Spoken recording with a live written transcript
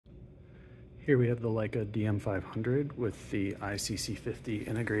Here we have the Leica DM500 with the ICC50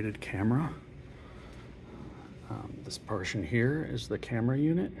 integrated camera. This portion here is the camera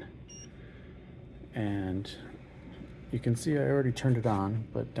unit, and you can see I already turned it on,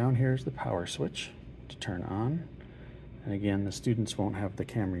 but down here is the power switch to turn on. And again, the students won't have the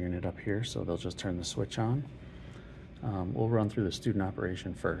camera unit up here, so they'll just turn the switch on. We'll run through the student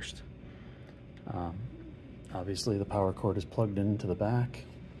operation first. Obviously the power cord is plugged into the back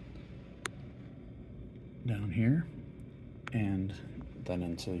down here, and then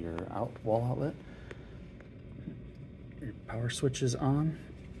into your wall outlet. Your power switch is on,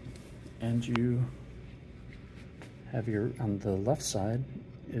 and you have on the left side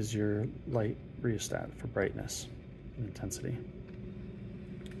is your light rheostat for brightness and intensity.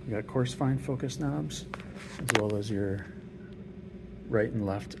 You got coarse fine focus knobs, as well as your right and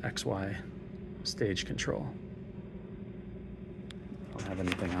left XY stage control. I don't have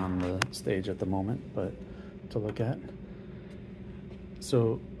anything on the stage at the moment, but to look at.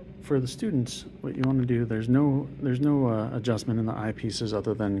 So for the students, what you want to do, there's no adjustment in the eyepieces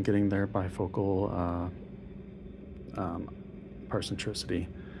other than getting their bifocal parcentricity.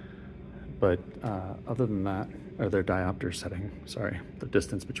 But other than that, or their diopter setting, sorry, the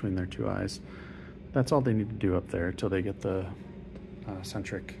distance between their two eyes, that's all they need to do up there until they get the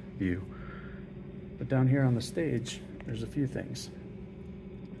centric view. But down here on the stage, there's a few things.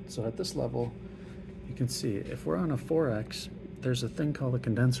 So at this level, you can see if we're on a 4x, there's a thing called a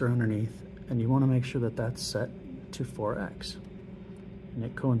condenser underneath, and you want to make sure that that's set to 4x. And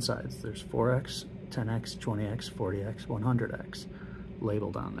it coincides. There's 4x, 10x, 20x, 40x, 100x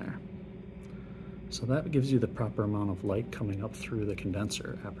labeled on there. So that gives you the proper amount of light coming up through the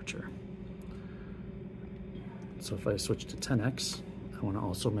condenser aperture. So if I switch to 10x, I want to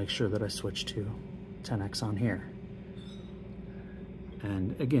also make sure that I switch to 10x on here.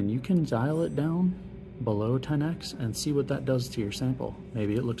 And again, you can dial it down below 10x and see what that does to your sample.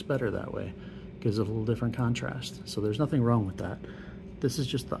 Maybe it looks better that way, gives it a little different contrast. So there's nothing wrong with that. This is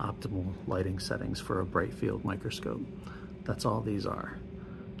just the optimal lighting settings for a bright field microscope. That's all these are,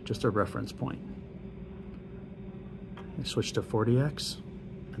 just a reference point. I switch to 40x,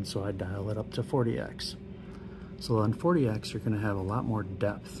 and so I dial it up to 40x. So on 40x, you're gonna have a lot more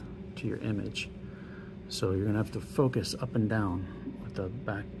depth to your image. So you're gonna have to focus up and down with the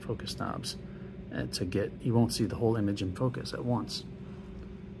back focus knobs and you won't see the whole image in focus at once.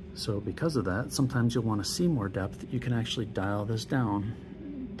 So because of that, sometimes you'll wanna see more depth. You can actually dial this down,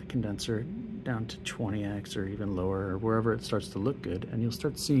 the condenser, down to 20x or even lower, or wherever it starts to look good, and you'll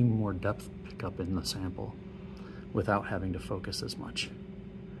start seeing more depth pick up in the sample without having to focus as much.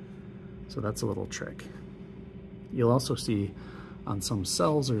 So that's a little trick. You'll also see on some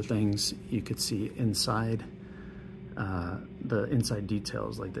cells or things, you could see inside the inside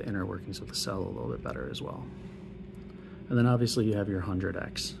details, like the inner workings of the cell, a little bit better as well. And then obviously you have your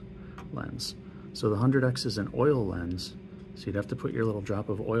 100x lens. So the 100x is an oil lens, so you'd have to put your little drop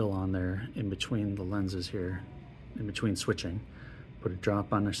of oil on there in between the lenses here, in between switching. Put a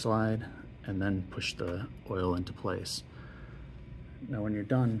drop on the slide and then push the oil into place. Now when you're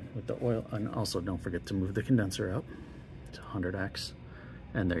done with the oil, and also don't forget to move the condenser up to 100x,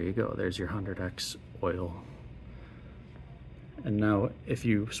 and there you go, there's your 100x oil. And now if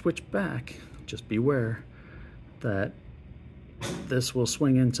you switch back, just beware that this will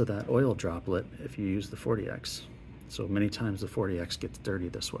swing into that oil droplet if you use the 40x. So many times the 40x gets dirty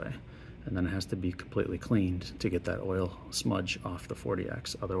this way, and then it has to be completely cleaned to get that oil smudge off the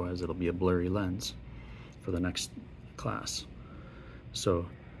 40x. Otherwise it'll be a blurry lens for the next class. So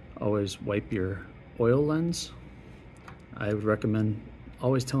always wipe your oil lens. I would recommend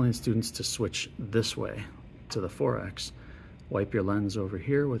always telling students to switch this way to the 4x. Wipe your lens over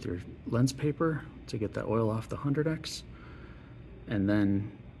here with your lens paper to get that oil off the 100x, and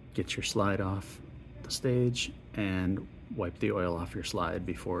then get your slide off the stage and wipe the oil off your slide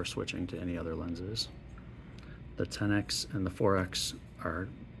before switching to any other lenses. The 10x and the 4x are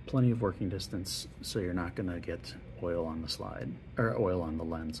plenty of working distance, so you're not gonna get oil on the slide, or oil on the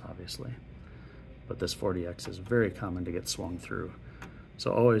lens, obviously. But this 40x is very common to get swung through.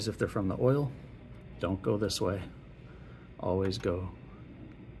 So always, if they're from the oil, don't go this way. Always go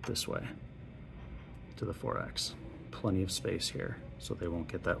this way to the 4x. Plenty of space here, so they won't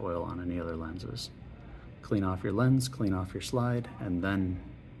get that oil on any other lenses. Clean off your lens, clean off your slide, and then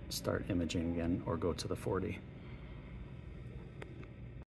start imaging again, or go to the 40.